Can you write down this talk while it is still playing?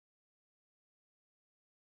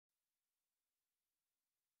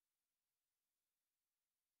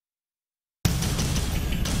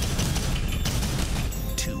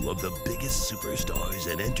the biggest superstars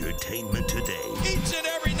in entertainment today. Each and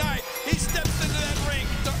every night, he steps into that ring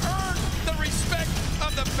to earn the respect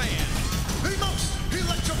of the fans. The most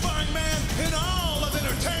electrifying man in all of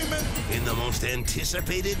entertainment. In the most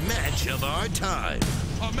anticipated match of our time.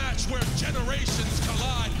 A match where generations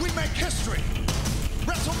collide. We make history.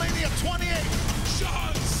 WrestleMania 28.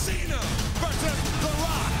 John Cena versus The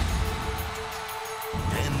Rock.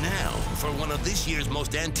 And now, for one of this year's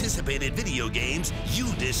most anticipated video games,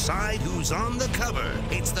 you decide who's on the cover.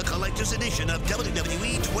 It's the collector's edition of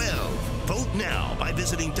WWE 12. Vote now by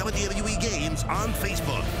visiting WWE Games on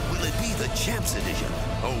Facebook. Will it be the Champs Edition,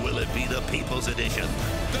 or will it be the People's Edition?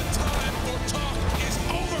 The time for talk is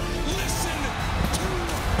over.